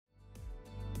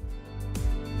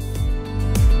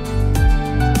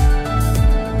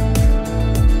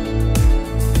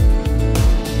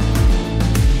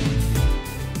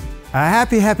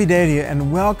Happy day to you,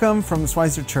 and welcome from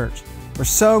Schweitzer Church. We're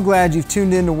so glad you've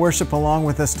tuned in to worship along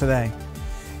with us today.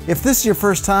 If this is your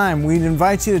first time, we'd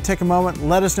invite you to take a moment and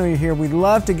let us know you're here. We'd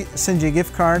love to send you a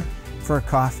gift card for a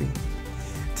coffee.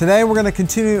 Today we're going to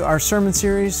continue our sermon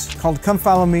series called Come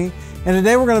Follow Me, and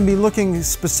today we're going to be looking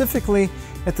specifically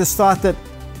at this thought that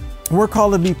we're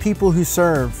called to be people who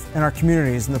serve in our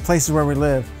communities and the places where we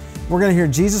live. We're going to hear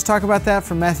Jesus talk about that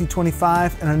from Matthew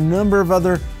 25 and a number of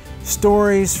other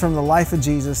stories from the life of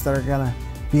Jesus that are going to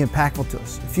be impactful to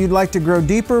us. If you'd like to grow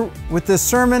deeper with this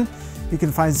sermon, you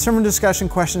can find sermon discussion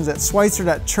questions at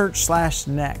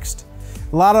schweitzer.church/next.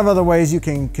 A lot of other ways you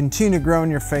can continue to grow in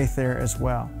your faith there as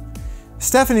well.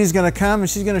 Stephanie's going to come and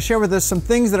she's going to share with us some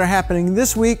things that are happening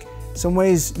this week, some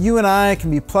ways you and I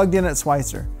can be plugged in at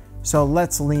Schweitzer. So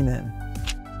let's lean in.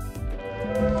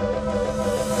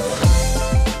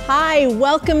 Hi,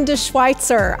 welcome to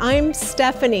Schweitzer. I'm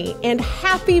Stephanie, and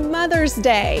happy Mother's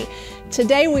Day.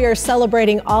 Today we are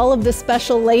celebrating all of the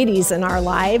special ladies in our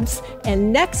lives,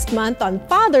 and next month on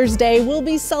Father's Day we'll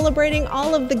be celebrating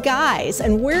all of the guys,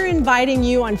 and we're inviting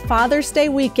you on Father's Day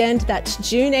weekend, that's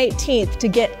June 18th, to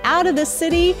get out of the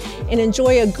city and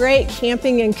enjoy a great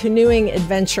camping and canoeing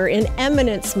adventure in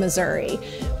Eminence, Missouri.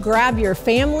 Grab your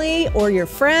family or your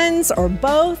friends or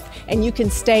both, and you can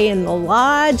stay in the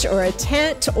lodge or a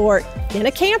tent or in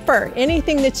a camper,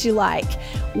 anything that you like.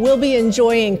 We'll be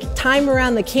enjoying time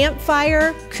around the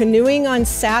campfire, canoeing on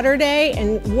Saturday,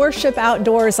 and worship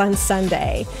outdoors on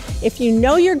Sunday. If you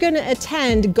know you're going to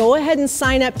attend, go ahead and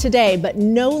sign up today, but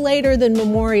no later than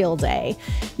Memorial Day.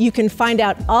 You can find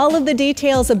out all of the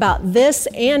details about this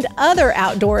and other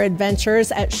outdoor adventures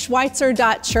at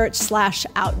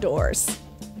schweitzer.church/outdoors.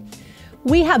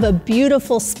 We have a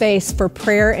beautiful space for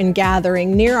prayer and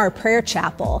gathering near our prayer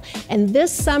chapel, and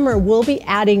this summer we'll be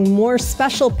adding more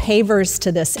special pavers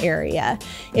to this area.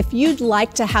 If you'd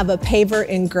like to have a paver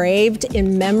engraved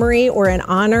in memory or in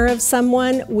honor of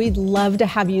someone, we'd love to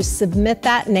have you submit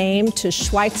that name to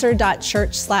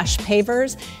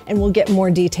schweitzer.church/pavers, and we'll get more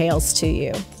details to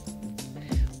you.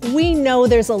 We know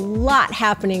there's a lot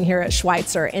happening here at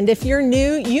Schweitzer, and if you're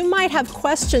new, you might have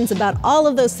questions about all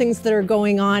of those things that are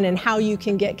going on and how you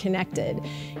can get connected.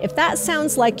 If that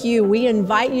sounds like you, we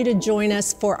invite you to join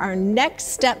us for our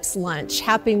Next Steps lunch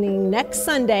happening next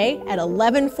Sunday at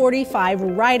 11:45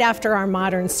 right after our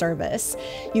modern service.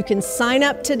 You can sign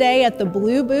up today at the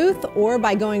blue booth or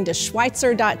by going to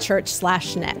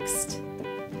schweitzer.church/next.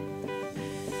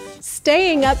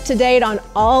 Staying up to date on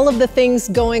all of the things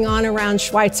going on around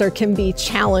Schweitzer can be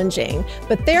challenging,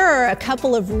 but there are a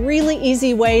couple of really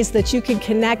easy ways that you can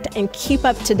connect and keep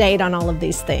up to date on all of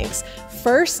these things.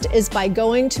 First is by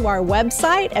going to our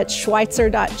website at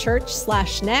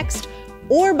schweitzer.church/next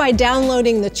or by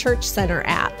downloading the Church Center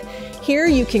app. Here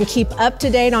you can keep up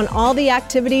to date on all the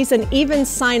activities and even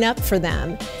sign up for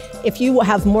them. If you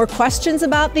have more questions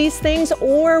about these things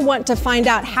or want to find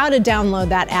out how to download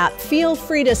that app, feel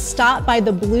free to stop by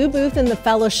the blue booth in the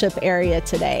fellowship area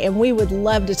today, and we would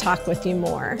love to talk with you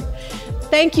more.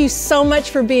 Thank you so much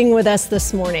for being with us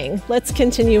this morning. Let's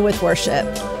continue with worship.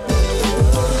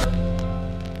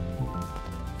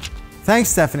 Thanks,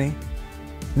 Stephanie.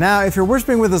 Now, if you're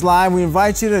worshiping with us live, we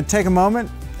invite you to take a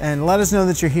moment and let us know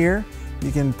that you're here.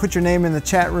 You can put your name in the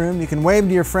chat room. You can wave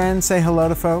to your friends, say hello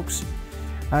to folks.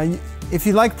 If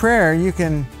you like prayer, you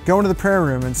can go into the prayer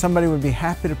room and somebody would be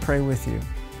happy to pray with you.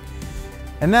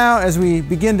 And now, as we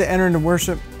begin to enter into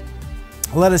worship,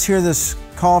 let us hear this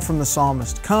call from the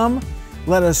psalmist. Come,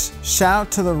 let us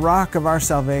shout to the rock of our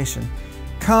salvation.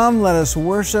 Come, let us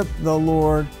worship the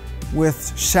Lord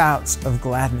with shouts of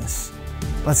gladness.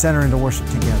 Let's enter into worship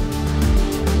together.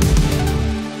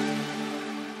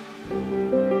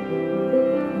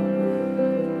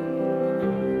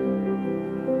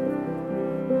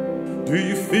 Do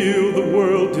you feel the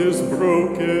world is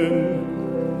broken?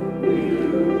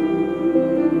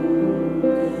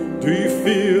 Do you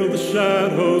feel the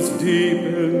shadows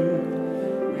deepen?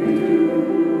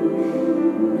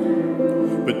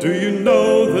 But do you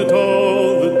know that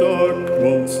all the dark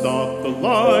won't stop the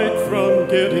light from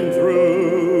getting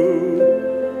through?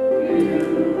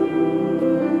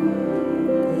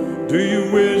 Do you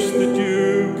wish that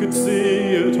you could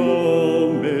see it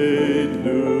all made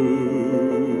new?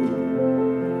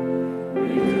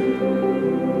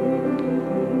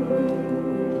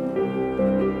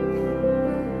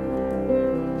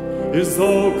 Is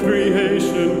all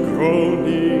creation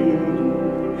groaning?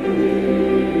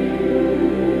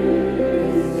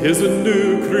 Is a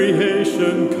new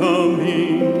creation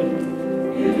coming?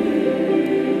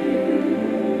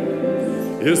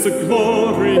 Is the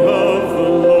glory of the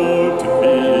Lord to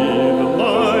be the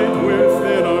light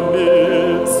within our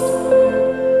midst?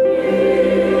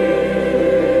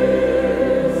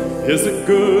 Is it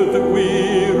good that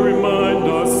we remind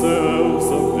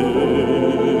ourselves of this?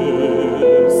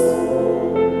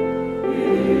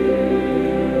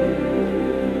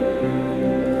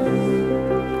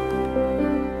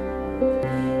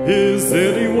 Is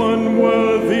anyone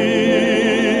worthy?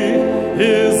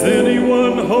 Is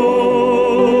anyone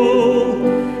whole?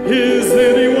 Is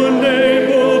anyone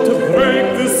able to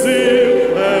break the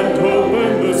seal and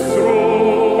open the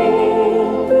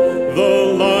scroll?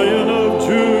 The Lion of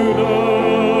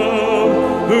Judah,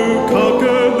 who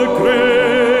conquered the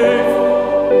grave.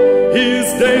 He's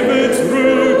David's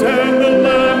root and the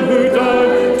Lamb who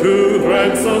died to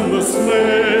ransom the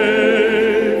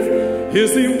slave.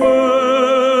 Is he worthy?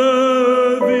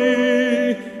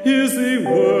 Is he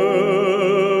worthy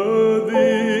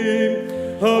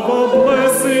of all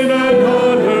blessing and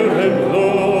honor and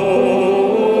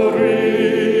glory?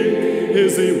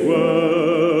 Is he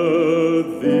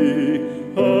worthy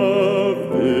of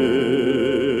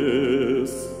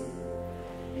this?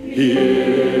 He is.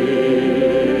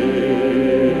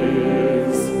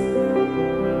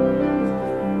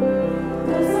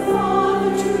 Does the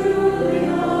Father truly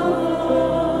love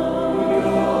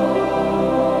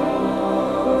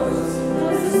us?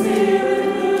 Does the Spirit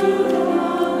move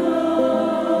among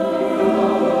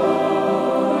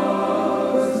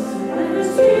us? And does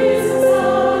Jesus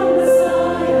our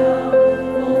Messiah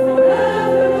will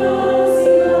forever knows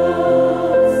He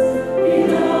loves? He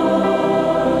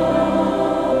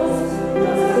knows.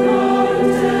 Does our God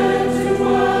intend to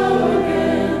dwell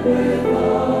again with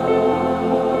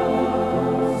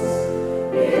us?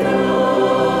 He knows.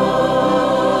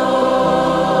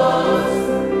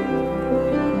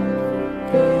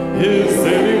 Is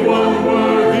anyone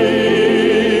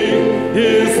worthy?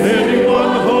 Is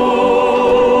anyone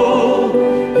whole?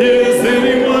 Is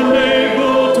anyone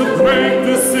able to break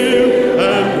the seal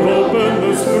and open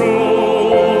the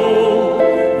scroll?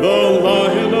 The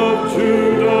Lion of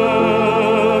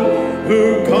Judah, who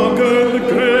conquered the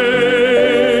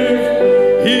grave.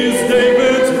 He's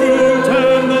David's root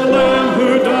and the Lamb who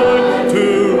died to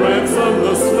ransom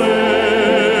the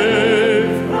slave.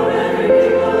 From every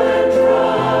people and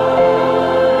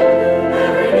tribe,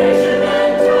 every nation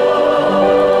and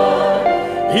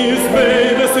tongue, He's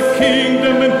made us a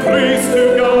kingdom and priest to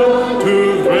God to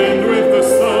reign with the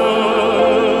Son.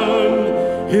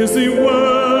 Is he worthy?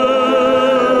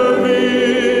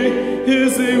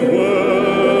 Is he worthy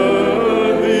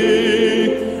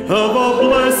of all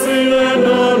blessing and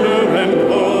honor and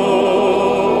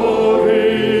glory?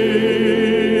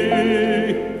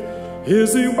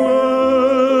 Is he worthy?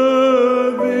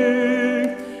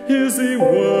 Is he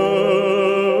worthy?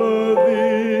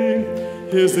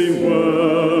 Is he worthy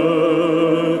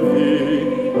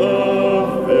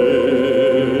of this?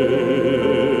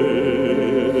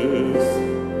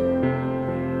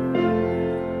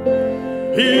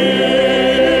 He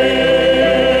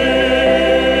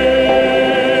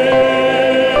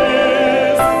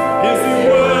is he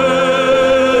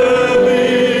worthy?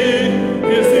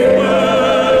 Is he worthy? He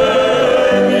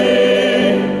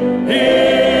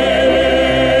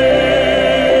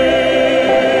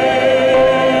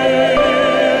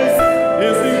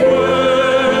is he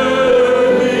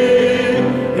worthy?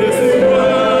 Is he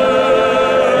worthy?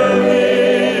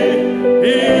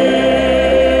 He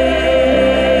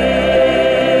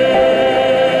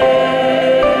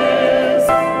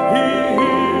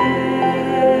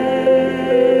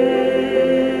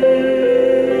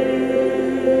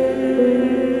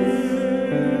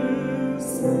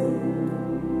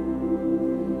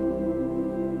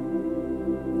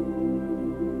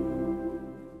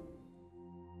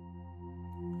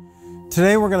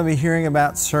Today we're going to be hearing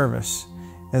about service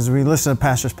as we listen to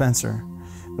Pastor Spencer.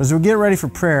 But as we get ready for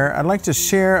prayer, I'd like to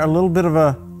share a little bit of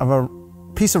a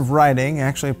piece of writing,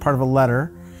 actually a part of a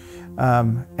letter,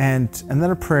 and then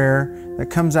a prayer that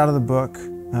comes out of the book,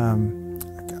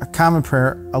 a common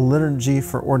prayer, A Liturgy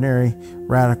for Ordinary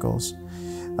Radicals.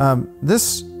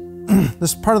 This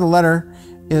part of the letter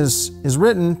is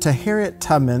written to Harriet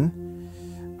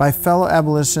Tubman by fellow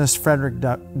abolitionist Frederick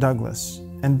Douglass.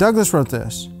 And Douglass wrote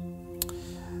this: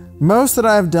 "Most that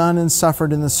I have done and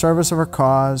suffered in the service of our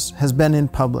cause has been in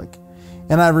public,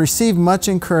 and I have received much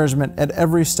encouragement at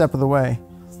every step of the way.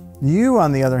 You,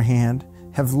 on the other hand,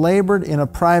 have labored in a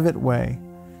private way.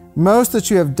 Most that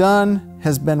you have done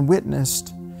has been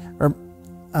witnessed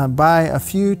by a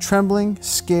few trembling,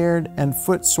 scared, and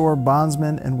footsore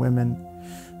bondsmen and women,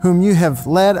 whom you have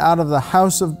led out of the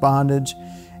house of bondage,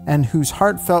 and whose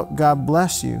heartfelt God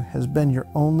bless you has been your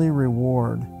only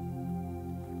reward."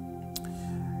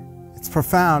 It's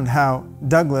profound how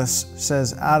Douglass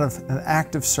says, out of an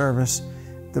act of service,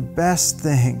 the best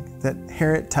thing that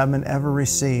Harriet Tubman ever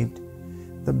received,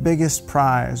 the biggest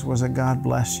prize, was a God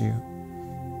bless you,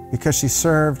 because she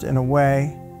served in a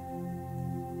way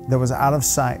that was out of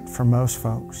sight for most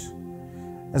folks.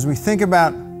 As we think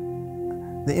about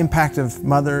the impact of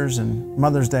mothers and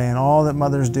Mother's Day and all that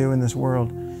mothers do in this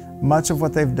world, much of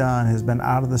what they've done has been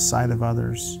out of the sight of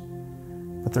others.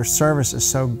 But their service is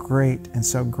so great and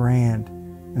so grand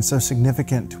and so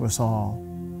significant to us all.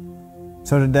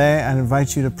 So today I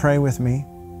invite you to pray with me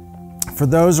for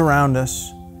those around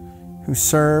us who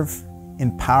serve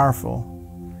in powerful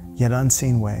yet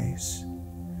unseen ways.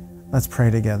 Let's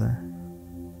pray together.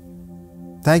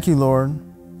 Thank you, Lord,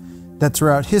 that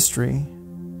throughout history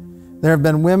there have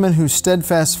been women whose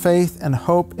steadfast faith and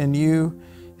hope in you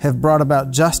have brought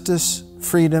about justice,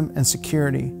 freedom, and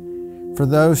security for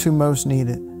those who most need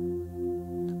it.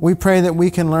 We pray that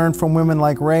we can learn from women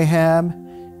like Rahab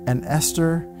and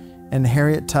Esther and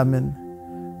Harriet Tubman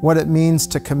what it means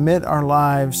to commit our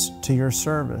lives to your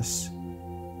service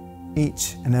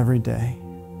each and every day.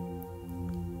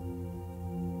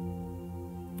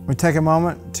 We take a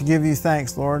moment to give you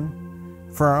thanks, Lord,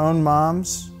 for our own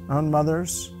moms, our own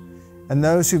mothers, and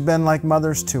those who've been like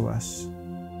mothers to us.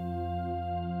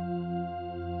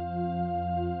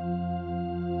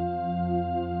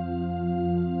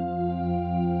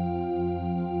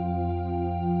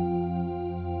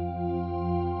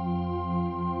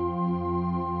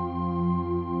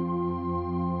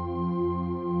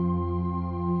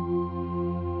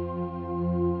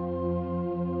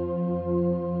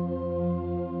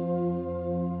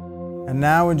 And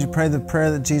now would you pray the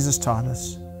prayer that Jesus taught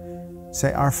us?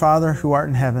 Say, Our Father who art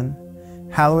in heaven,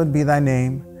 hallowed be thy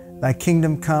name. Thy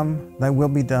kingdom come, thy will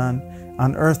be done,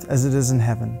 on earth as it is in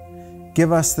heaven.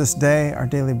 Give us this day our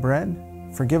daily bread.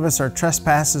 Forgive us our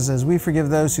trespasses as we forgive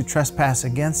those who trespass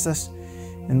against us.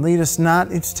 And lead us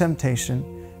not into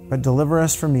temptation, but deliver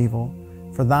us from evil.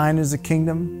 For thine is the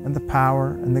kingdom and the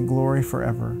power and the glory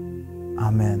forever.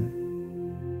 Amen.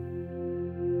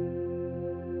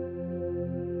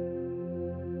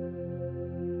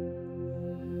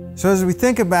 So as we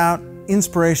think about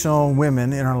inspirational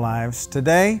women in our lives,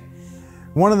 today,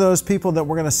 one of those people that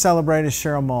we're going to celebrate is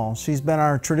Cheryl Mull. She's been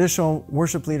our traditional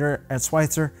worship leader at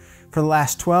Schweitzer for the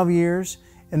last 12 years,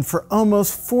 and for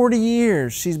almost 40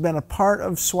 years, she's been a part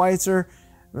of Schweitzer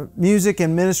music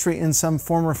and ministry in some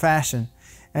form or fashion.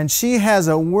 And she has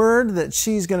a word that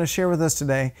she's going to share with us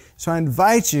today. So I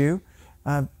invite you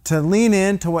to lean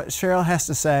in to what Cheryl has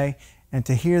to say and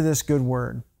to hear this good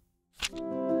word.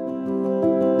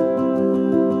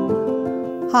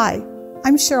 Hi,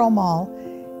 I'm Cheryl Mull,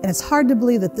 and it's hard to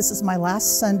believe that this is my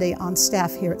last Sunday on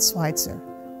staff here at Schweitzer.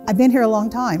 I've been here a long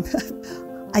time.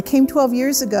 I came 12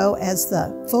 years ago as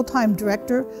the full-time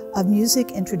director of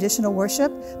music and traditional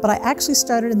worship, but I actually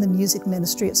started in the music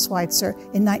ministry at Schweitzer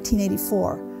in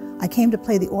 1984. I came to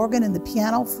play the organ and the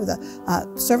piano for the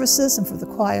services and for the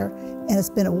choir, and it's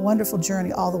been a wonderful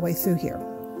journey all the way through here.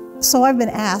 So I've been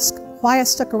asked why I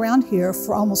stuck around here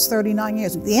for almost 39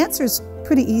 years. The answer is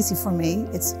pretty easy for me.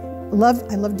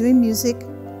 I love doing music.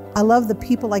 I love the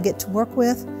people I get to work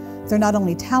with. They're not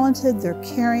only talented, they're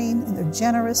caring, and they're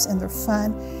generous, and they're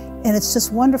fun. And it's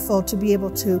just wonderful to be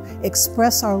able to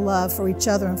express our love for each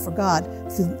other and for God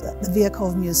through the vehicle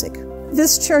of music.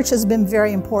 This church has been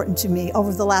very important to me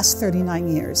over the last 39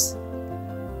 years.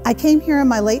 I came here in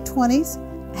my late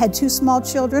 20s, had 2 small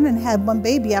children, and had 1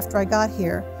 baby after I got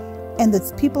here. And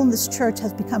the people in this church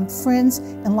have become friends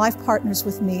and life partners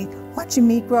with me, watching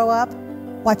me grow up,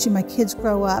 watching my kids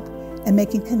grow up, and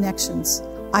making connections.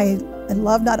 I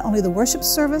love not only the worship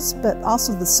service, but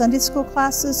also the Sunday school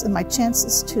classes and my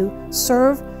chances to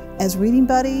serve as reading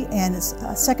buddy and as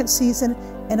a second season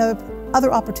and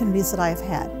other opportunities that I have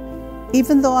had.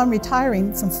 Even though I'm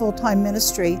retiring from full-time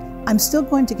ministry, I'm still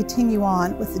going to continue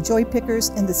on with the Joy Pickers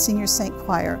and the Senior Saint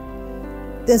Choir.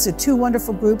 Those are 2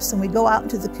 wonderful groups, and we go out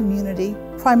into the community,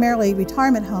 primarily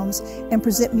retirement homes, and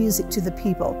present music to the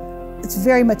people. It's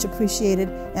very much appreciated,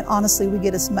 and honestly, we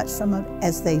get as much from it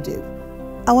as they do.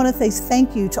 I want to say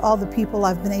thank you to all the people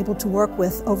I've been able to work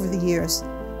with over the years.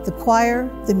 The choir,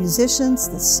 the musicians,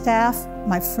 the staff,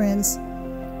 my friends.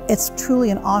 It's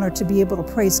truly an honor to be able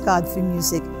to praise God through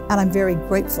music, and I'm very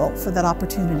grateful for that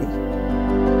opportunity.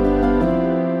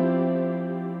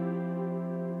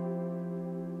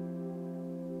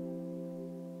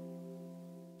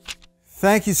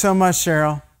 Thank you so much,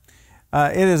 Cheryl.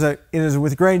 It is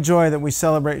with great joy that we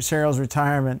celebrate Cheryl's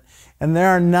retirement, and there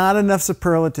are not enough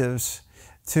superlatives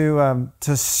to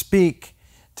speak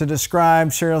to describe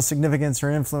Cheryl's significance or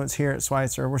influence here at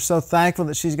Schweitzer. We're so thankful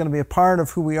that she's going to be a part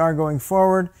of who we are going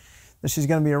forward, that she's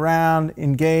going to be around,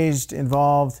 engaged,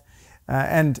 involved,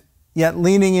 and yet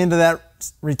leaning into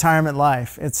that retirement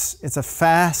life. It's a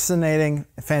fascinating,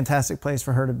 fantastic place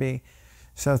for her to be.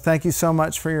 So thank you so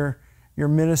much for your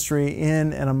ministry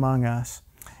in and among us.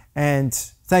 And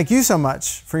thank you so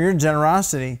much for your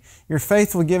generosity, your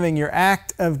faithful giving, your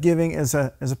act of giving as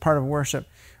a part of worship,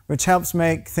 which helps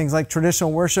make things like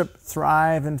traditional worship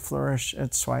thrive and flourish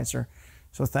at Schweitzer.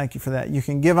 So thank you for that. You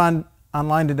can give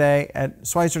online today at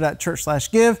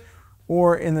schweitzer.church/give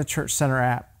or in the Church Center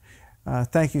app.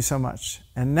 Thank you so much.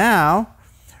 And now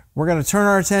we're going to turn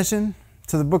our attention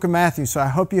to the book of Matthew. So I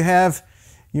hope you have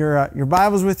your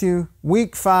Bibles with you.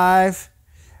 Week 5.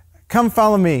 Come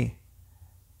follow me.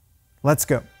 Let's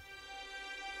go.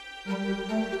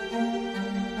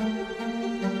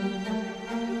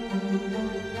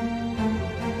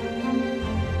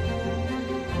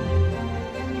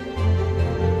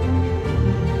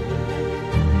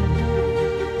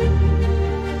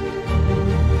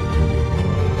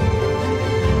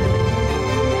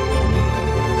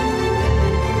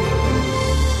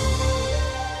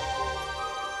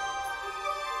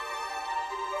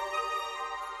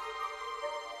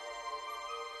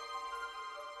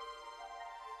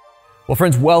 Well,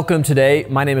 friends, welcome today.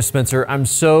 My name is Spencer. I'm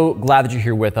so glad that you're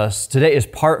here with us. Today is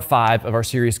part 5 of our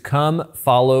series, Come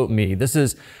Follow Me. This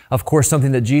is, of course,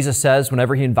 something that Jesus says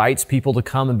whenever he invites people to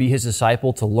come and be his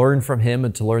disciple, to learn from him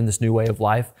and to learn this new way of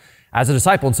life as a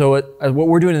disciple. And so what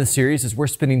we're doing in this series is we're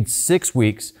spending 6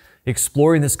 weeks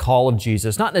exploring this call of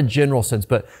Jesus, not in a general sense,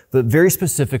 but very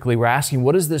specifically, we're asking,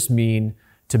 what does this mean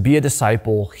to be a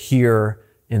disciple here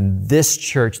in this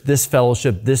church, this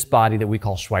fellowship, this body that we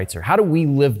call Schweitzer? How do we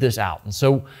live this out? And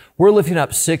so we're lifting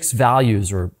up 6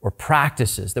 values or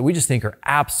practices that we just think are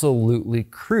absolutely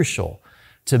crucial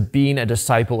to being a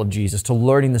disciple of Jesus, to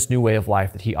learning this new way of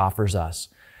life that he offers us.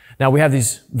 Now, we have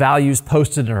these values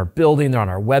posted in our building. They're on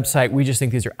our website. We just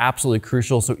think these are absolutely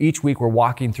crucial. So each week we're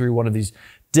walking through one of these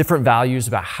different values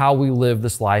about how we live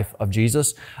this life of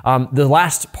Jesus. The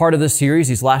last part of this series,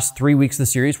 these last 3 weeks of the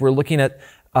series, we're looking at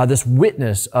this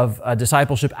witness of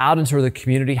discipleship out into the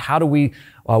community. How do we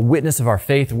witness of our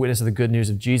faith and witness of the good news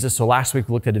of Jesus? So last week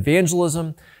we looked at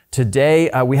evangelism. Today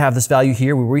we have this value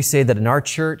here where we say that in our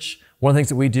church, one of the things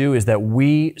that we do is that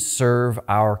we serve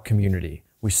our community.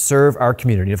 We serve our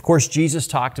community. Of course, Jesus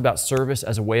talked about service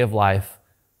as a way of life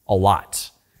a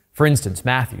lot. For instance,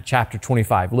 Matthew chapter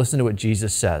 25, listen to what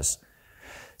Jesus says.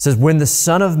 It says, when the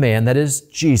Son of Man, that is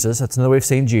Jesus, that's another way of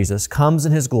saying Jesus, comes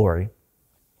in his glory,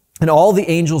 and all the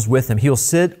angels with him, he will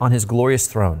sit on his glorious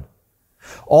throne.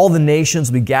 All the nations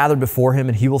will be gathered before him,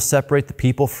 and he will separate the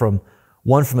people from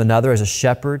one from another as a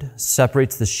shepherd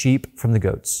separates the sheep from the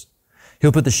goats.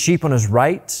 He'll put the sheep on his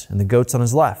right and the goats on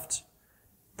his left.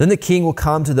 Then the king will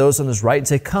come to those on his right and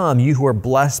say, come, you who are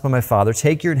blessed by my Father,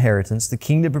 take your inheritance, the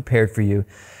kingdom prepared for you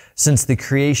since the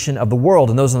creation of the world.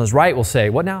 And those on his right will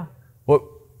say, what now?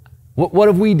 What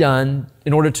have we done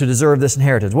in order to deserve this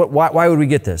inheritance? Why would we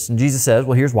get this? And Jesus says,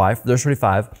 well, here's why. Verse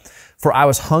 25, for I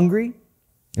was hungry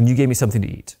and you gave me something to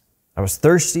eat. I was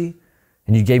thirsty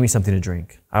and you gave me something to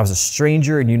drink. I was a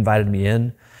stranger and you invited me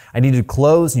in. I needed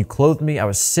clothes and you clothed me. I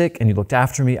was sick and you looked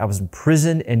after me. I was in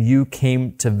prison and you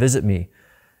came to visit me.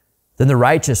 Then the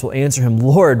righteous will answer him,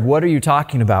 Lord, what are you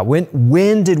talking about?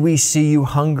 When did we see you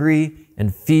hungry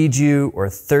and feed you, or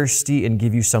thirsty and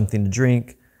give you something to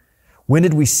drink? When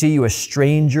did we see you a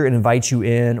stranger and invite you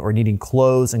in, or needing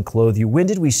clothes and clothe you? When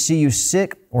did we see you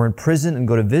sick or in prison and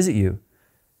go to visit you?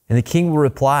 And the king will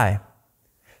reply,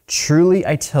 truly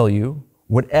I tell you,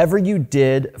 whatever you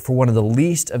did for one of the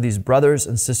least of these brothers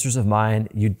and sisters of mine,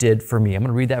 you did for me. I'm going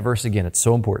to read that verse again. It's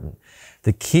so important.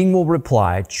 The king will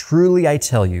reply, truly I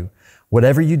tell you,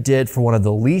 whatever you did for one of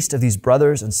the least of these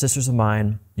brothers and sisters of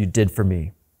mine, you did for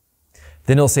me.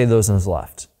 Then he'll say to those on his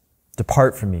left,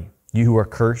 depart from me, you who are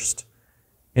cursed,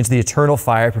 into the eternal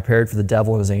fire prepared for the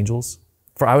devil and his angels.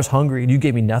 For I was hungry and you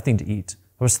gave me nothing to eat.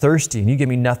 I was thirsty and you gave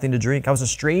me nothing to drink. I was a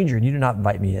stranger and you did not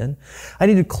invite me in. I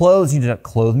needed clothes and you did not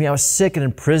clothe me. I was sick and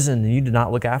in prison and you did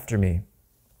not look after me.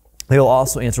 They will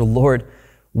also answer, Lord,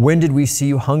 when did we see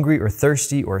you hungry or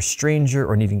thirsty or a stranger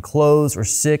or needing clothes or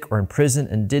sick or in prison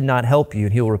and did not help you?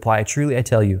 And he will reply, truly I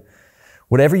tell you,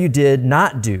 whatever you did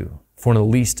not do for one of the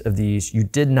least of these, you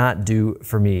did not do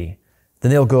for me. Then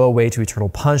they'll go away to eternal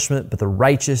punishment, but the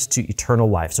righteous to eternal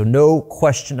life. So no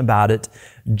question about it,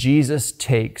 Jesus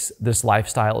takes this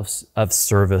lifestyle of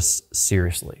service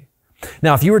seriously.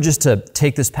 Now, if you were just to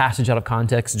take this passage out of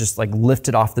context and just like lift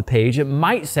it off the page, it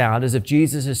might sound as if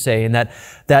Jesus is saying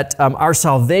that our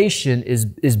salvation is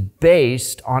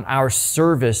based on our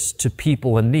service to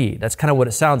people in need. That's kind of what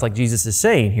it sounds like Jesus is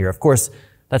saying here. Of course,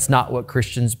 that's not what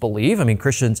Christians believe. I mean,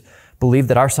 Christians believe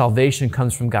that our salvation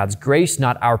comes from God's grace,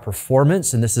 not our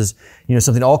performance. And this is,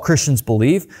 something all Christians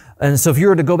believe. And so if you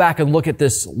were to go back and look at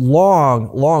this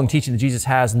long teaching that Jesus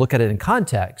has and look at it in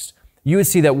context, you would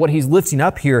see that what he's lifting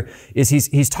up here is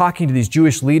he's talking to these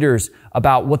Jewish leaders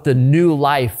about what the new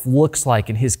life looks like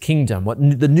in his kingdom, what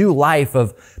the new life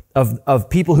of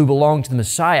people who belong to the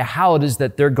Messiah, how it is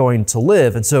that they're going to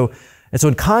live. And so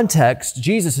in context,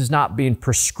 Jesus is not being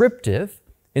prescriptive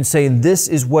in saying this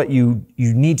is what you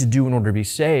need to do in order to be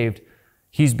saved.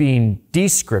 He's being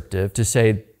descriptive to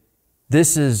say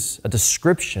this is a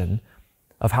description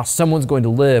of how someone's going to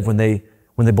live when they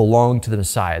belong to the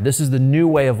Messiah. This is the new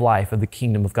way of life of the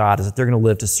kingdom of God, is that they're going to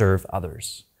live to serve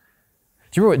others.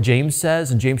 Do you remember what James says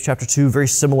in James chapter 2? Very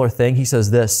similar thing. He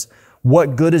says this,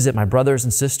 "What good is it, my brothers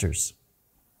and sisters,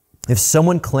 if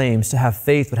someone claims to have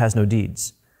faith but has no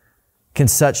deeds? Can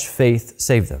such faith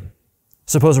save them?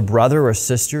 Suppose a brother or a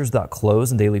sister is without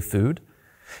clothes and daily food.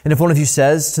 And if one of you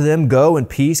says to them, 'Go in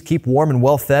peace, keep warm and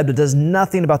well fed,' but does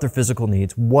nothing about their physical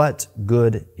needs, what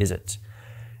good is it?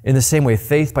 In the same way,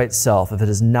 faith by itself, if it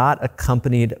is not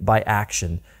accompanied by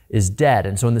action, is dead."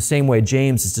 And so in the same way,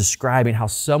 James is describing how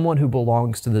someone who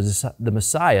belongs to the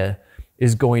Messiah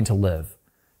is going to live.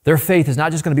 Their faith is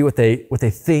not just going to be what they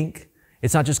think.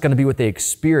 It's not just going to be what they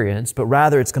experience, but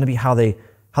rather it's going to be how they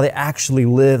actually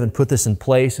live and put this in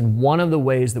place. And one of the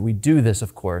ways that we do this,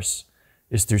 of course,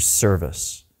 is through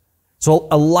service. So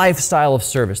a lifestyle of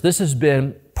service. This has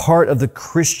been part of the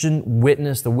Christian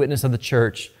witness, the witness of the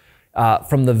church,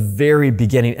 from the very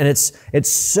beginning. And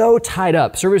it's so tied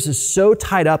up. Service is so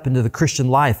tied up into the Christian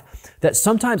life that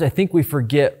sometimes I think we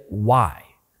forget why.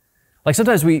 Like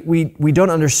sometimes we don't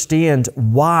understand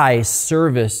why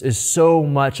service is so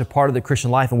much a part of the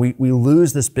Christian life, and we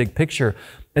lose this big picture.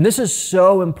 And this is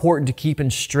so important to keep in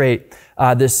straight,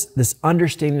 this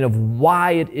understanding of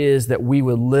why it is that we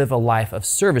would live a life of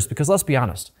service. Because let's be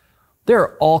honest, there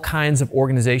are all kinds of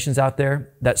organizations out there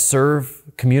that serve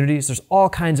communities. There's all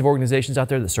kinds of organizations out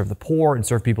there that serve the poor and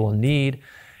serve people in need.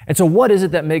 And so what is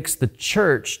it that makes the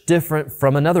church different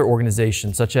from another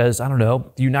organization, such as, I don't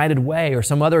know, the United Way or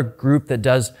some other group that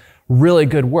does really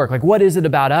good work? Like, what is it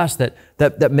about us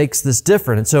that makes this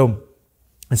different? And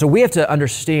so we have to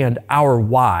understand our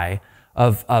why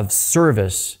of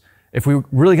service if we're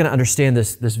really going to understand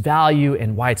this value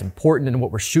and why it's important and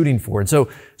what we're shooting for. And so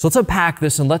let's unpack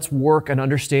this and let's work on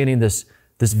understanding this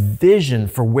vision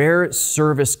for where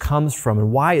service comes from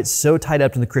and why it's so tied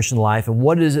up in the Christian life and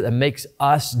what is it that makes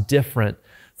us different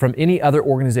from any other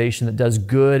organization that does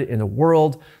good in the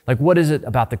world. Like, what is it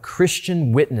about the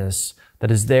Christian witness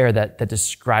that is there that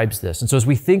describes this? And so as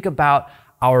we think about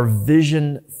our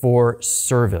vision for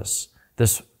service,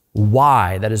 this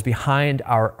why that is behind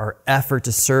our effort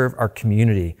to serve our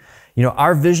community.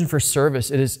 Our vision for service,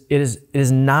 it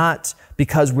is not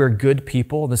because we're good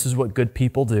people. This is what good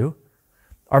people do.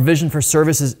 Our vision for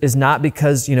service is not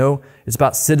because, it's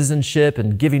about citizenship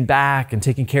and giving back and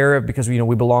taking care of because,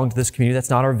 we belong to this community. That's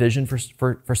not our vision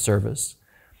for service.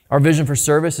 Our vision for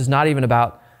service is not even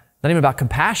about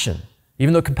compassion.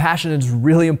 Even though compassion is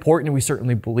really important and we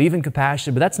certainly believe in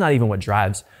compassion, but that's not even what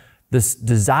drives this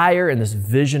desire and this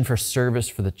vision for service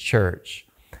for the church.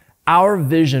 Our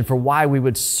vision for why we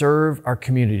would serve our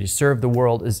community, serve the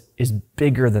world is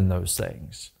bigger than those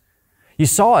things. You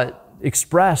saw it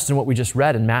expressed in what we just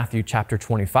read in Matthew chapter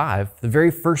 25. The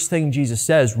very first thing Jesus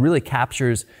says really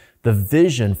captures the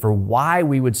vision for why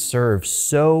we would serve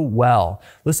so well.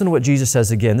 Listen to what Jesus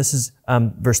says again. This is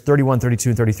verse 31, 32,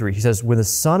 and 33. He says, "When the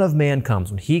Son of Man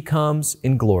comes, when he comes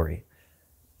in glory,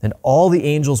 and all the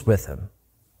angels with him,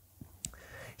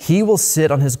 he will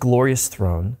sit on his glorious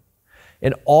throne,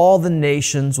 and all the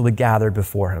nations will be gathered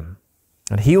before him.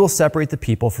 And he will separate the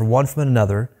people from one from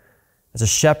another, as a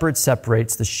shepherd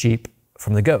separates the sheep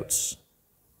from the goats.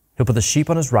 He'll put the sheep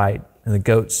on his right and the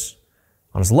goats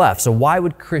on his left." So why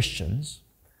would Christians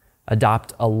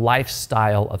adopt a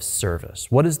lifestyle of service?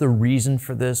 What is the reason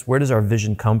for this? Where does our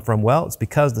vision come from? Well, it's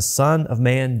because the Son of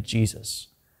Man, Jesus,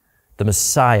 the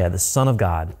Messiah, the Son of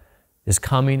God, is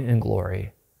coming in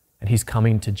glory, and he's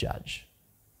coming to judge.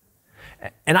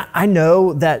 And I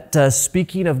know that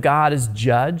speaking of God as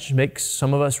judge makes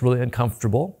some of us really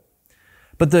uncomfortable.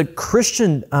 But the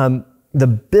Christian, the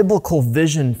biblical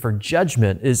vision for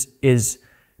judgment is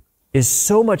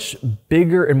so much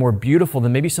bigger and more beautiful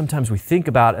than maybe sometimes we think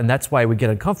about, and that's why we get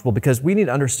uncomfortable, because we need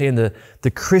to understand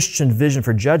the Christian vision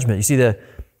for judgment. You see,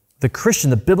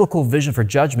 the biblical vision for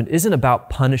judgment isn't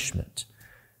about punishment.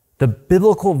 The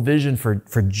biblical vision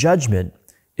for judgment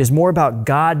is more about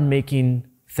God making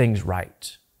things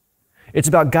right. It's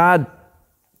about God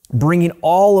bringing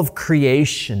all of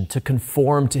creation to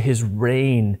conform to his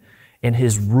reign and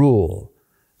his rule.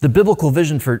 The biblical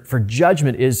vision for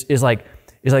judgment is like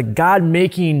God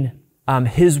making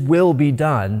his will be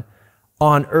done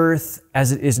on earth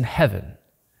as it is in heaven.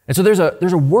 And so there's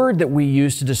a word that we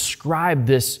use to describe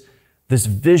this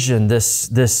vision, this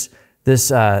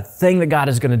thing that God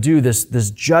is going to do,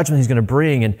 this judgment he's going to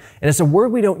bring. And it's a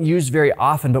word we don't use very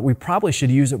often, but we probably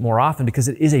should use it more often because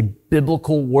it is a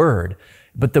biblical word.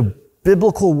 But the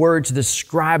biblical word to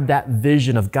describe that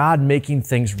vision of God making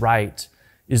things right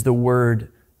is the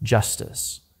word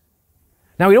justice.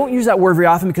 Now, we don't use that word very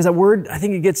often because that word, I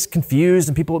think it gets confused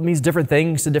and it means different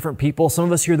things to different people. Some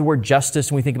of us hear the word justice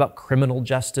and we think about criminal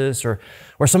justice, or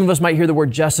some of us might hear the word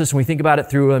justice and we think about it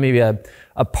through maybe a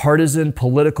partisan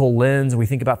political lens, and we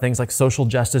think about things like social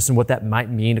justice and what that might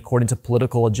mean according to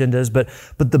political agendas. But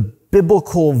the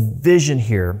biblical vision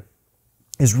here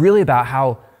is really about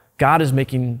how God is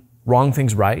making wrong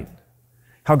things right,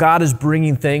 how God is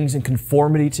bringing things in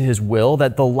conformity to his will,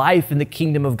 that the life in the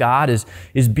kingdom of God is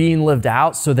being lived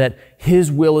out so that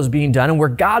his will is being done. And where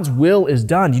God's will is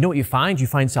done, you know what you find? You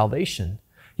find salvation.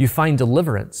 You find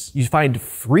deliverance. You find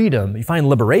freedom. You find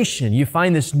liberation. You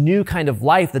find this new kind of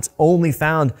life that's only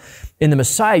found in the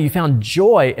Messiah. You found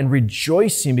joy and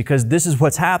rejoicing because this is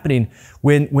what's happening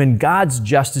when God's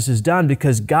justice is done,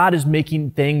 because God is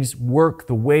making things work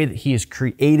the way that he has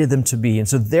created them to be. And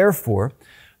so therefore,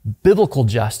 biblical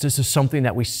justice is something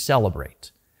that we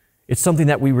celebrate. It's something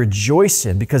that we rejoice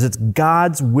in because it's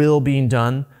God's will being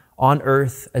done on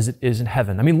earth as it is in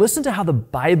heaven. I mean, listen to how the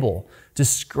Bible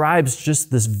describes just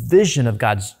this vision of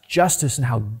God's justice and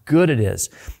how good it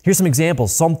is. Here's some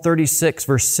examples. Psalm 36,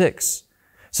 verse 6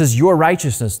 says, "Your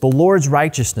righteousness, the Lord's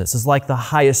righteousness, is like the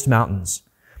highest mountains.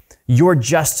 Your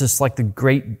justice like the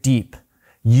great deep.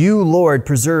 You, Lord,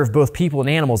 preserve both people and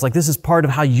animals." Like this is part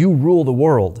of how you rule the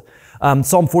world.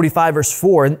 Psalm 45, verse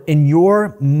 4, "In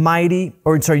your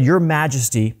your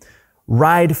majesty,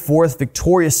 ride forth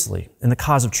victoriously in the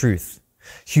cause of truth.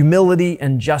 Humility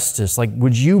and justice, like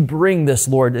would you bring this,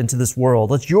 Lord, into this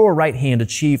world? Let your right hand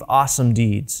achieve awesome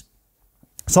deeds."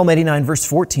 Psalm 89, verse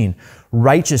 14,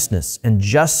 "Righteousness and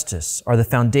justice are the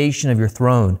foundation of your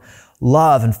throne.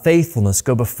 Love and faithfulness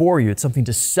go before you." It's something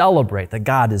to celebrate that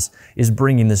God is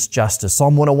bringing this justice.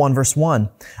 Psalm 101, verse 1,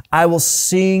 "I will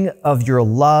sing of your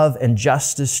love and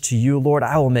justice to you, Lord.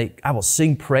 I will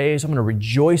sing praise. I'm going to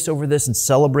rejoice over this and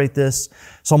celebrate this."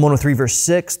 Psalm 103, verse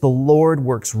 6, "The Lord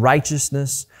works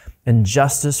righteousness and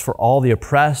justice for all the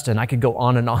oppressed." And I could go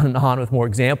on and on and on with more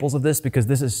examples of this because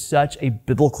this is such a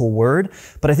biblical word,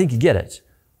 but I think you get it.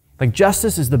 Like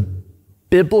justice is the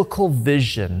biblical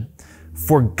vision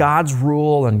for God's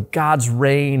rule and God's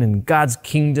reign and God's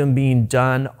kingdom being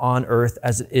done on earth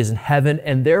as it is in heaven.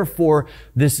 And therefore,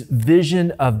 this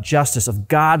vision of justice, of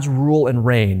God's rule and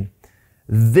reign,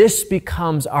 this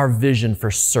becomes our vision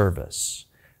for service.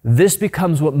 This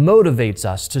becomes what motivates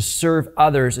us to serve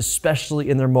others, especially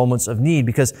in their moments of need.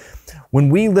 Because when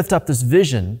we lift up this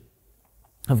vision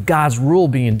of God's rule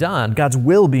being done, God's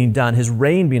will being done, his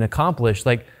reign being accomplished,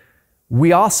 like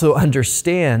we also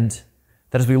understand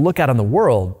that as we look out on the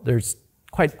world, there's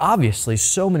quite obviously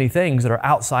so many things that are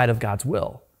outside of God's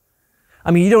will.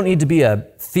 I mean, you don't need to be a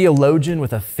theologian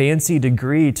with a fancy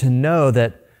degree to know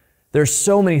that there's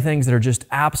so many things that are just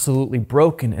absolutely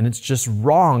broken, and it's just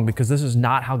wrong because this is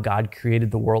not how God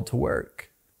created the world to work.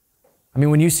 I mean,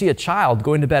 when you see a child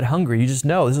going to bed hungry, you just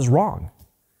know this is wrong.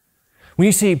 When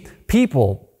you see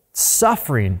people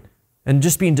suffering and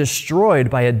just being destroyed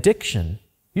by addiction,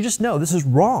 you just know this is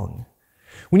wrong.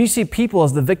 When you see people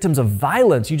as the victims of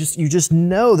violence, you just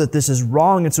know that this is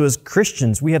wrong. And so as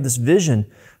Christians, we have this vision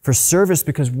for service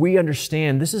because we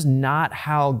understand this is not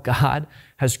how God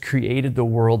has created the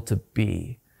world to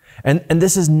be. And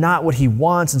this is not what he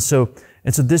wants. And so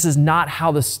this is not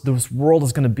how this world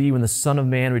is going to be when the Son of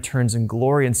Man returns in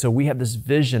glory. And so we have this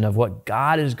vision of what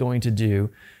God is going to do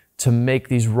to make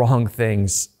these wrong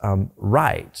things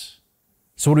right.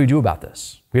 So what do we do about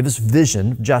this? We have this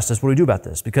vision of justice. What do we do about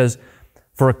this? Because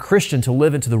for a Christian to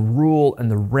live into the rule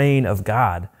and the reign of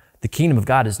God, the kingdom of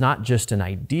God is not just an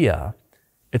idea,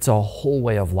 it's a whole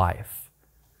way of life.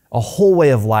 A whole way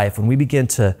of life. When we begin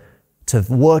to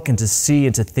look and to see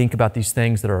and to think about these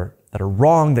things that are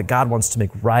wrong, that God wants to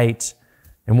make right.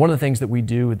 And one of the things that we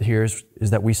do here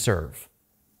is that we serve.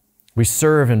 We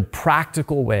serve in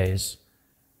practical ways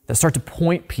that start to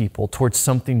point people towards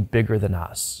something bigger than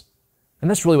us. And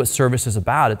that's really what service is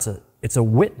about. It's a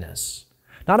witness.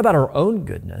 Not about our own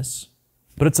goodness,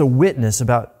 but it's a witness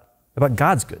about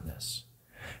God's goodness.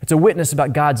 It's a witness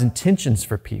about God's intentions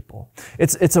for people.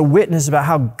 It's a witness about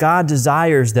how God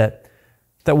desires that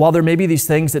That while there may be these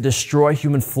things that destroy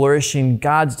human flourishing,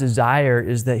 God's desire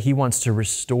is that He wants to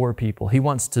restore people. He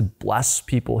wants to bless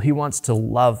people. He wants to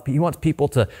love. He wants people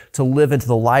to live into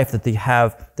the life that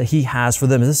He has for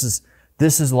them. And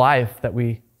this is life that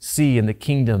we see in the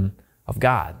kingdom of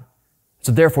God.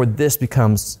 So therefore, this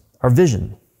becomes our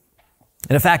vision.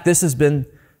 And in fact, this has been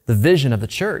the vision of the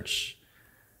church.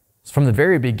 From the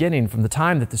very beginning, from the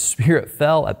time that the Spirit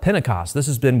fell at Pentecost, this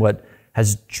has been what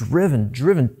has driven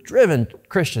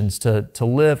Christians to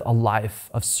live a life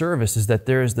of service, is that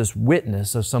there is this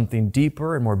witness of something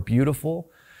deeper and more beautiful,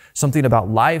 something about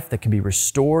life that can be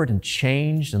restored and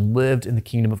changed and lived in the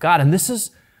kingdom of God. And this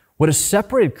is what has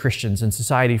separated Christians in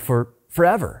society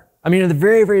forever. I mean, in the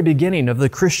very, very beginning of the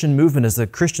Christian movement, as the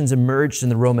Christians emerged in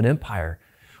the Roman Empire,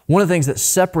 one of the things that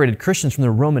separated Christians from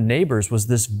their Roman neighbors was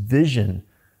this vision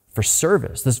for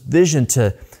service, this vision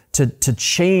to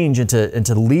change and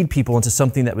to lead people into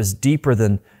something that was deeper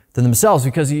than themselves.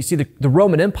 Because you see, the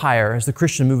Roman Empire, as the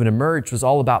Christian movement emerged, was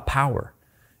all about power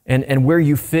and where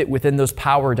you fit within those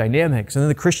power dynamics. And then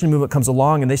the Christian movement comes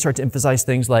along and they start to emphasize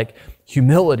things like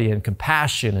humility and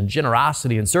compassion and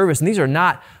generosity and service. And these are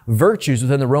not virtues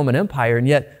within the Roman Empire, and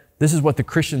yet this is what the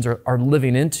Christians are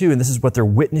living into, and this is what they're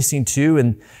witnessing to,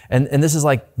 and this is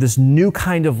like this new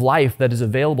kind of life that is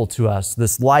available to us,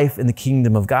 this life in the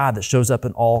kingdom of God that shows up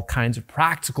in all kinds of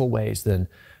practical ways then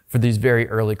for these very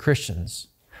early Christians.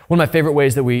 One of my favorite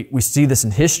ways that we see this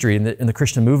in history in the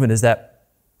Christian movement is that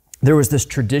there was this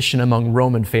tradition among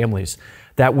Roman families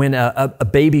that when a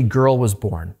baby girl was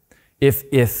born, if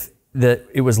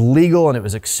it was legal and it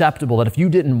was acceptable that if you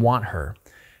didn't want her,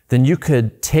 then you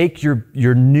could take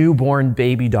your newborn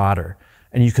baby daughter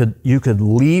and you could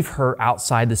leave her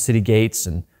outside the city gates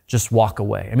and just walk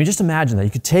away. I mean, just imagine that.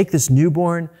 You could take this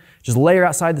newborn, just lay her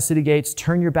outside the city gates,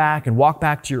 turn your back and walk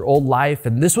back to your old life.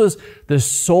 And this was the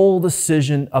sole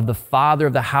decision of the father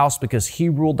of the house, because he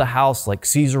ruled the house like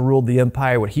Caesar ruled the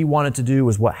empire. What he wanted to do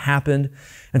was what happened.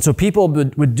 And so people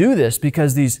would do this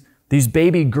because these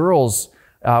baby girls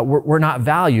were not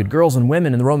valued. Girls and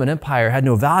women in the Roman Empire had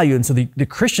no value. And so the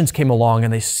Christians came along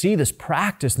and they see this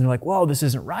practice and they're like, whoa, this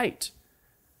isn't right.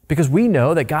 Because we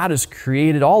know that God has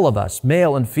created all of us,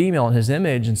 male and female, in His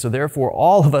image. And so therefore,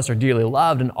 all of us are dearly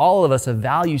loved and all of us have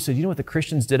value. So you know what the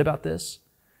Christians did about this?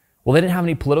 Well, they didn't have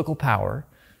any political power.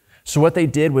 So what they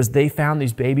did was they found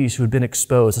these babies who had been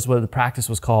exposed. That's what the practice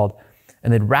was called.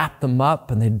 And they'd wrap them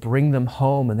up and they'd bring them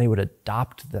home and they would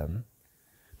adopt them.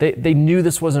 They knew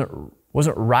this wasn't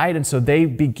right, and so they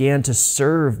began to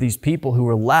serve these people who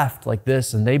were left like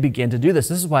this, and they began to do this.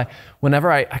 This is why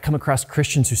whenever I come across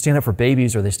Christians who stand up for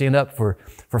babies or they stand up for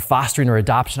fostering or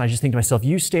adoption, I just think to myself,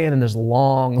 you stand in this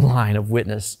long line of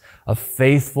witness of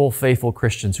faithful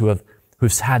Christians who've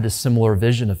had this similar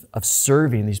vision of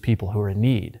serving these people who are in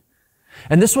need.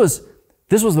 And this was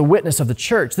the witness of the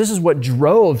church. This is what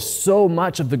drove so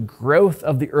much of the growth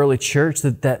of the early church,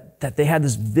 that they had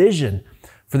this vision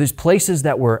for these places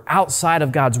that were outside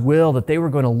of God's will, that they were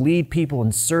going to lead people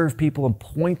and serve people and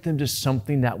point them to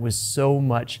something that was so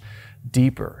much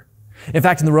deeper. In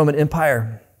fact, in the Roman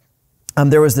Empire,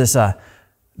 there was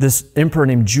this emperor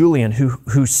named Julian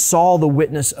who saw the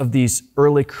witness of these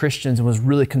early Christians and was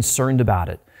really concerned about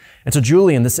it. And so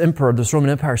Julian, this emperor of this Roman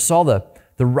Empire, saw the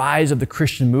rise of the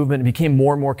Christian movement and became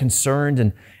more and more concerned.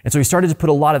 And so he started to put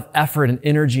a lot of effort and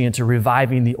energy into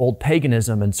reviving the old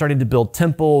paganism and starting to build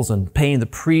temples and paying the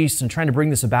priests and trying to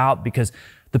bring this about, because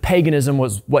the paganism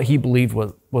was what he believed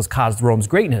was caused Rome's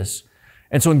greatness.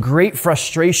 And so in great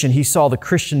frustration, he saw the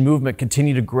Christian movement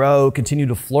continue to grow, continue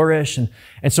to flourish. And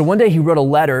so one day he wrote a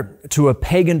letter to a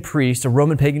pagan priest, a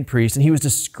Roman pagan priest, and he was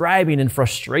describing in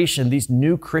frustration these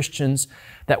new Christians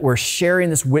that were sharing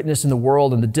this witness in the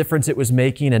world and the difference it was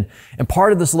making. And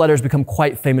part of this letter has become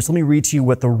quite famous. Let me read to you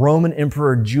what the Roman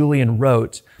Emperor Julian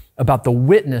wrote about the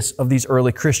witness of these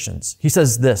early Christians. He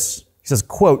says this, he says,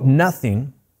 quote,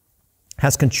 "Nothing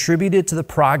has contributed to the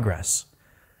progress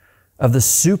of the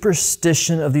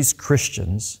superstition of these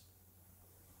Christians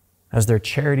as their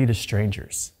charity to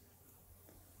strangers.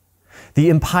 The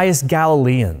impious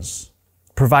Galileans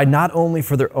provide not only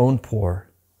for their own poor,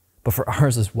 but for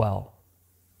ours as well."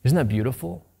 Isn't that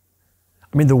beautiful?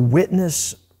 I mean, the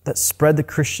witness that spread the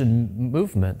Christian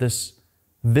movement, this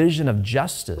vision of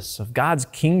justice, of God's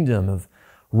kingdom, of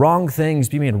wrong things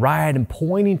being made right and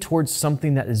pointing towards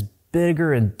something that is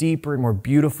bigger and deeper and more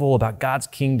beautiful about God's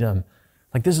kingdom.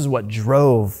 Like, this is what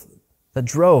drove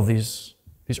these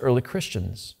early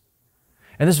Christians.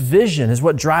 And this vision is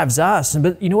what drives us.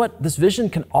 But you know what? This vision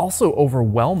can also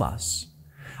overwhelm us.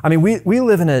 I mean, we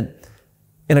live in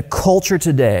a culture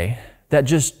today that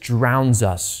just drowns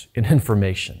us in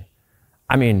information.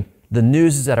 I mean, The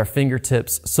news is at our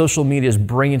fingertips. Social media is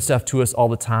bringing stuff to us all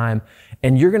the time.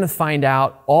 And you're going to find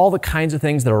out all the kinds of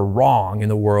things that are wrong in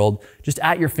the world just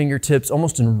at your fingertips,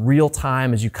 almost in real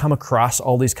time as you come across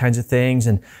all these kinds of things.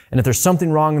 And if there's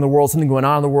something wrong in the world, something going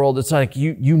on in the world, it's like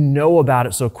you know about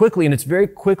it so quickly. And it's very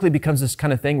quickly becomes this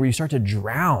kind of thing where you start to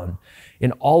drown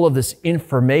in all of this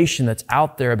information that's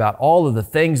out there about all of the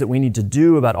things that we need to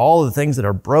do, about all of the things that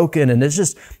are broken. And it's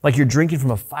just like you're drinking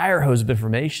from a fire hose of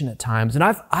information at times. And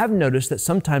I've noticed that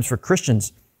sometimes for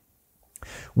Christians,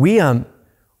 we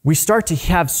start to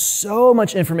have so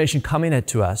much information coming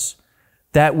to us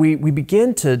that we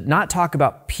begin to not talk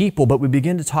about people, but we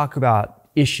begin to talk about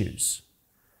issues.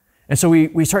 And so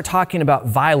we start talking about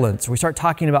violence, we start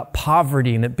talking about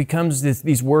poverty, and it becomes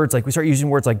these words, like we start using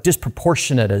words like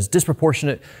disproportionate, as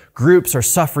disproportionate groups are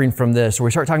suffering from this, or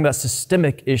we start talking about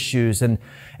systemic issues. And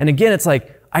again, it's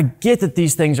like, I get that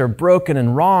these things are broken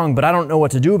and wrong, but I don't know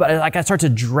what to do about it. Like I start to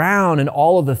drown in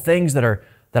all of the things that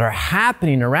are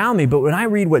happening around me. But when I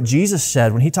read what Jesus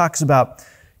said, when he talks about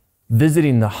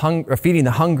feeding the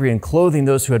hungry and clothing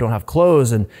those who don't have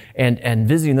clothes and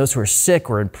visiting those who are sick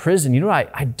or in prison, you know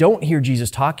what I don't hear Jesus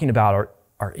talking about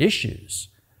are issues.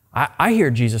 I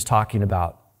hear Jesus talking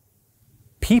about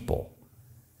people.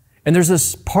 And there's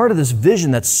this part of this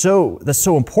vision that's so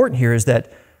important here is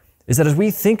that as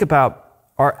we think about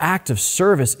our act of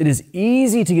service, it is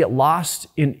easy to get lost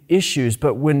in issues,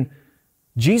 but when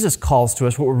Jesus calls to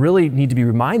us, what we really need to be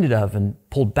reminded of and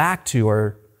pulled back to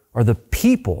are the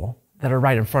people that are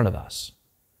right in front of us.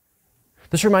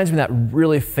 This reminds me of that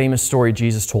really famous story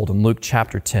Jesus told in Luke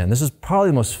chapter 10. This is probably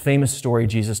the most famous story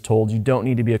Jesus told. You don't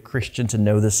need to be a Christian to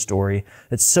know this story.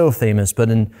 It's so famous. But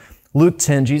in Luke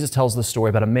 10, Jesus tells this story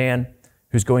about a man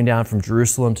who's going down from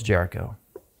Jerusalem to Jericho.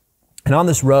 And on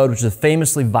this road, which is a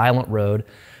famously violent road,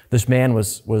 this man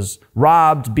was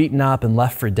robbed, beaten up, and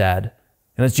left for dead.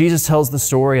 And as Jesus tells the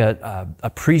story,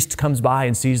 a priest comes by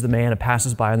and sees the man and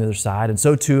passes by on the other side. And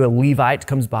so too, a Levite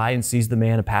comes by and sees the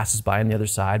man and passes by on the other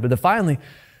side. But then finally,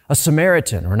 a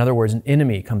Samaritan, or in other words, an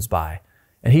enemy, comes by.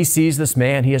 And he sees this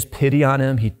man. He has pity on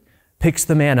him. He picks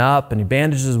the man up and he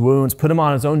bandages his wounds, put him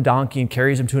on his own donkey and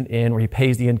carries him to an inn where he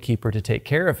pays the innkeeper to take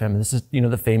care of him. And this is,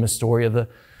 the famous story of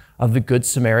the Good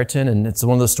Samaritan. And it's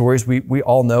one of those stories we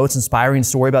all know. It's an inspiring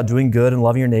story about doing good and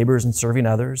loving your neighbors and serving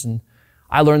others. And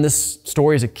I learned this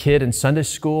story as a kid in Sunday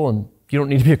school, and you don't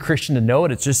need to be a Christian to know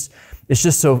it. It's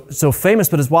just so famous.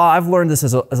 But while I've learned this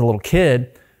as a little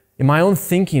kid, in my own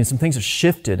thinking, some things have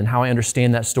shifted in how I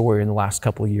understand that story in the last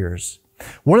couple of years.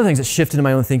 One of the things that shifted in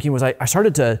my own thinking was I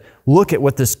started to look at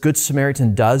what this Good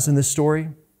Samaritan does in this story.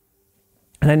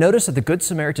 And I noticed that the Good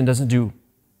Samaritan doesn't do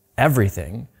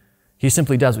everything. He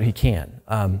simply does what he can.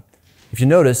 If you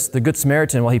notice, the Good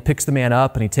Samaritan, while he picks the man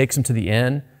up and he takes him to the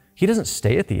inn, he doesn't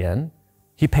stay at the inn.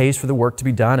 He pays for the work to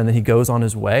be done and then he goes on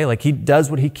his way. Like he does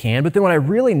what he can. But then what I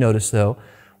really noticed though,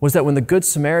 was that when the Good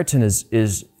Samaritan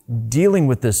is dealing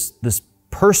with this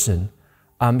person,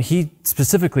 he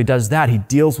specifically does that. He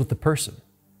deals with the person.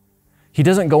 He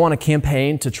doesn't go on a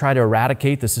campaign to try to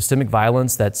eradicate the systemic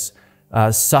violence that's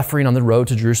suffering on the road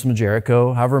to Jerusalem and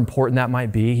Jericho, however important that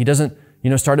might be. He doesn't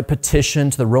start a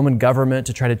petition to the Roman government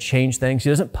to try to change things.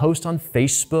 He doesn't post on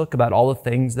Facebook about all the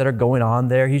things that are going on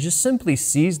there. He just simply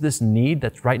sees this need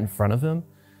that's right in front of him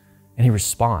and he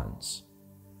responds.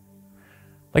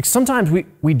 Like sometimes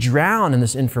we drown in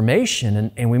this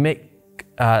information and we make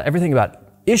everything about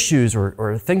issues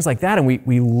or things like that, and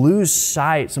we lose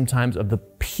sight sometimes of the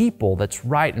people that's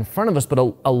right in front of us. But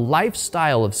a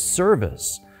lifestyle of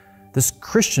service, this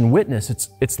Christian witness,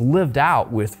 it's lived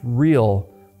out with real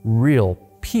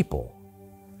people.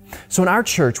 So in our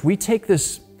church, we take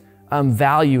this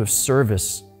value of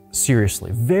service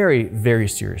seriously, very, very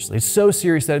seriously. It's so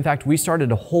serious that in fact, we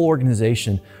started a whole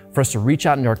organization for us to reach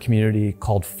out into our community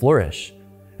called Flourish.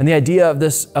 And the idea of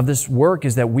this work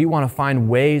is that we want to find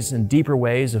ways and deeper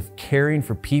ways of caring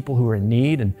for people who are in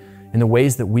need and in the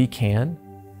ways that we can.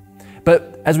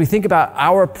 But as we think about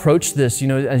our approach to this,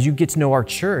 as you get to know our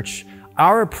church,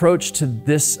 our approach to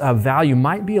this value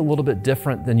might be a little bit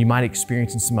different than you might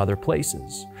experience in some other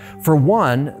places. For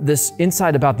one, this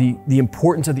insight about the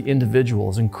importance of the individual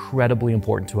is incredibly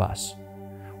important to us.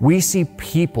 We see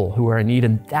people who are in need,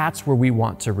 and that's where we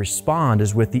want to respond,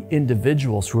 is with the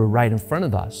individuals who are right in front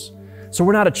of us. So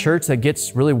we're not a church that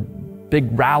gets really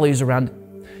big rallies around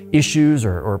issues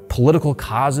or political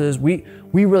causes. We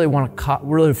really want to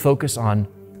really focus on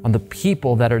the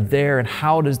people that are there and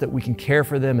how it is that we can care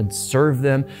for them and serve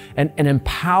them and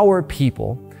empower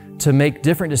people to make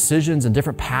different decisions and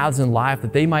different paths in life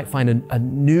that they might find a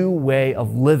new way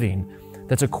of living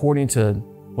that's according to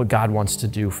what God wants to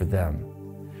do for them.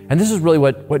 And this is really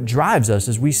what drives us,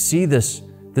 is we see this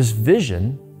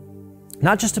vision,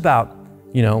 not just about,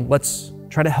 let's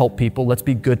try to help people, let's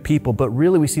be good people, but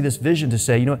really we see this vision to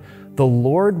say, the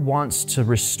Lord wants to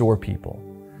restore people.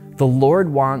 The Lord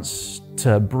wants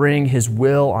to bring His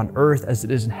will on earth as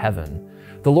it is in heaven.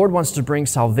 The Lord wants to bring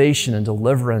salvation and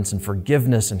deliverance and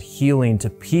forgiveness and healing to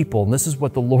people. And this is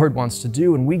what the Lord wants to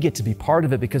do, and we get to be part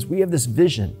of it because we have this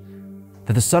vision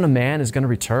that the Son of Man is going to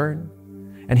return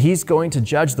and He's going to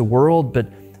judge the world. But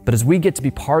as we get to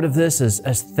be part of this,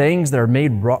 as things that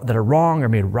are wrong are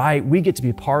made right, we get to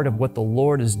be part of what the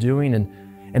Lord is doing. And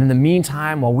in the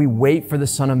meantime, while we wait for the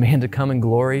Son of Man to come in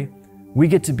glory, we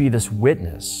get to be this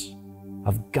witness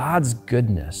of God's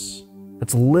goodness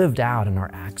that's lived out in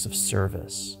our acts of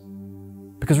service.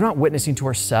 Because we're not witnessing to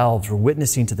ourselves, we're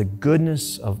witnessing to the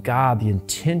goodness of God, the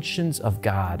intentions of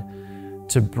God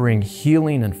to bring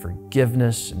healing and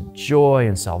forgiveness and joy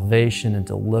and salvation and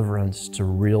deliverance to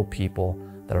real people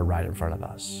that are right in front of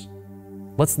us.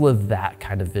 Let's live that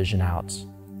kind of vision out.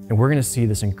 And we're going to see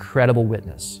this incredible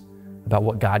witness about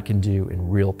what God can do in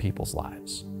real people's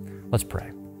lives. Let's pray.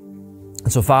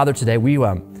 And so, Father, today we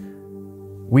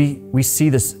see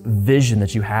this vision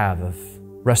that you have of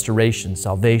restoration,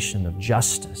 salvation, of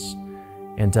justice.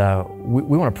 And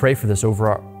we want to pray for this over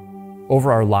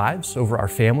our lives, over our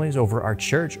families, over our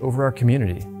church, over our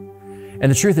community. And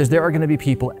the truth is, there are going to be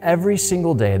people every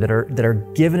single day that are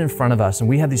given in front of us, and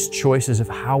we have these choices of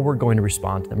how we're going to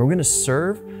respond to them. Are we going to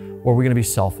serve, or are we going to be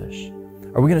selfish?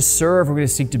 Are we going to serve, or are we going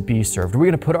to seek to be served? Are we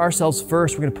going to put ourselves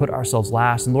first, or are we going to put ourselves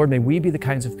last? And Lord, may we be the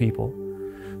kinds of people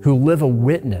who live a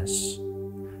witness,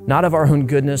 not of our own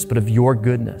goodness, but of your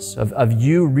goodness, of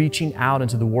you reaching out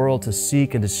into the world to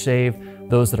seek and to save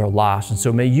those that are lost. And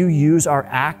so may you use our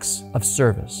acts of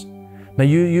service. May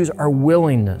you use our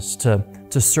willingness to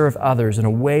serve others in a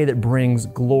way that brings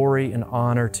glory and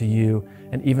honor to you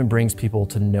and even brings people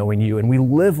to knowing you. And we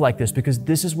live like this because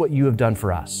this is what you have done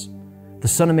for us. The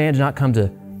Son of Man did not come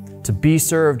to be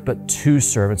served, but to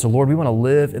serve. And so, Lord, we want to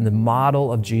live in the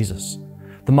model of Jesus.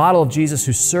 The model of Jesus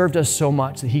who served us so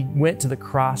much that He went to the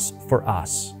cross for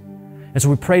us. And so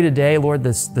we pray today, Lord,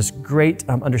 this great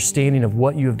understanding of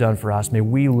what you have done for us. May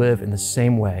we live in the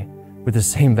same way, with the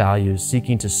same values,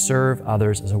 seeking to serve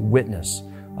others as a witness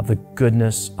of the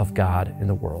goodness of God in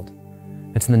the world.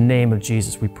 It's in the name of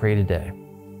Jesus we pray today.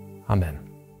 Amen.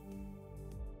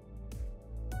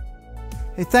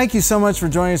 Hey, thank you so much for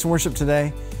joining us in worship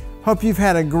today. Hope you've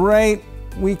had a great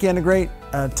weekend, a great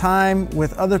time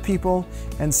with other people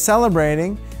and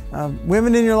celebrating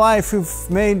women in your life who've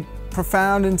made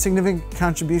profound and significant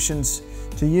contributions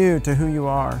to you, to who you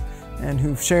are, and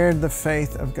who've shared the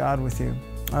faith of God with you.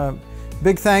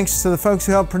 Big thanks to the folks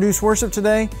who helped produce worship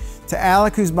today, to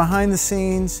Alec, who's behind the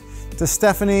scenes, to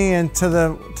Stephanie, and to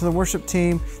the worship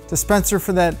team, to Spencer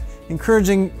for that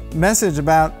encouraging message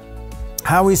about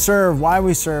how we serve, why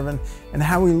we serve, and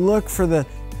how we look for the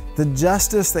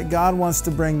justice that God wants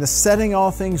to bring, the setting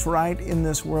all things right in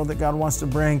this world that God wants to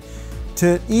bring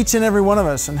to each and every one of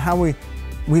us, and how we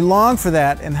long for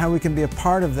that and how we can be a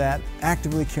part of that,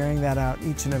 actively carrying that out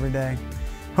each and every day.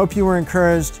 Hope you were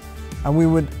encouraged, and we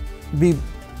would be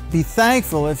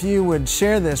thankful if you would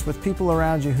share this with people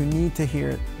around you who need to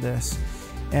hear this.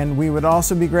 And we would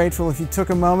also be grateful if you took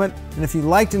a moment, and if you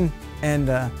liked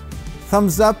and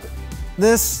thumbs up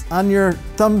this on your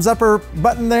thumbs upper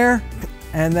button there,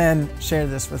 and then share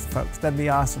this with folks. That'd be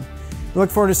awesome. We look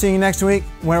forward to seeing you next week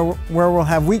where we'll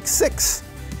have week 6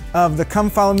 of the Come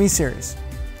Follow Me series.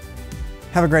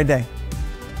 Have a great day.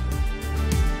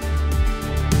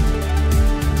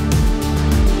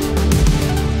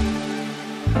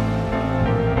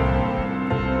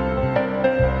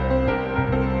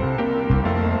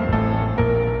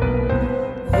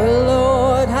 The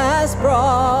Lord has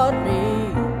brought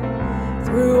me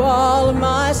through all of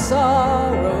my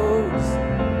sorrows.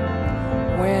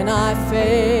 When I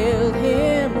failed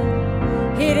Him,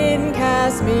 He didn't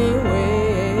cast me away.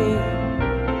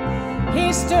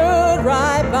 He stood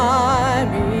right by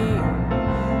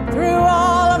me through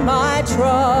all of my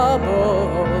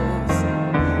troubles.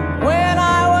 When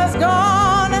I was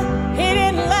gone, He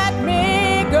didn't let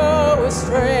me go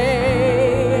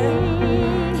astray.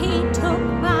 He took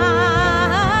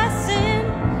my sin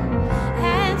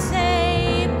and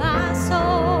saved my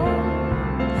soul.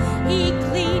 He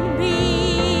cleaned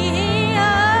me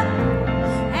up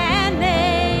and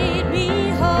made me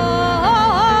whole.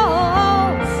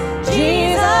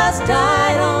 Jesus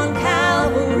died on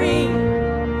Calvary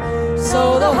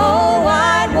so the whole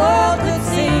wide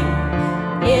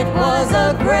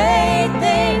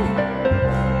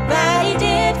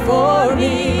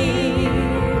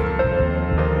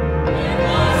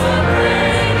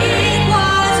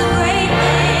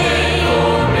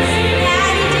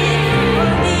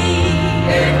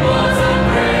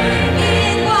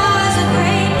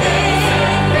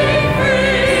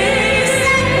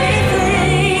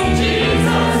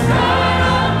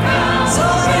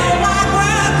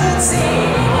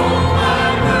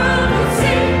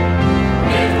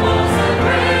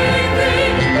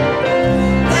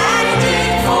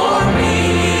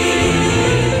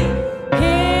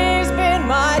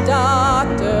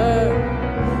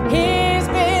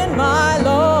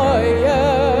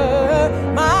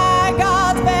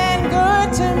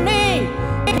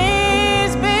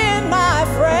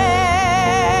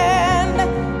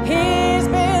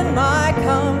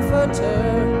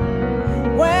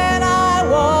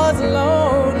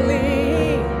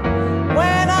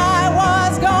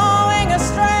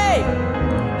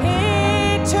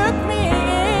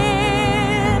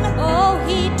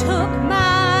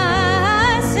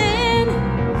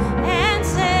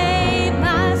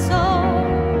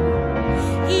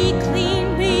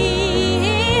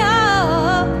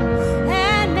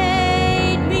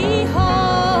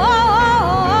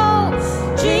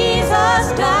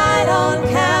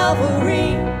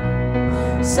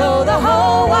the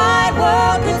whole wide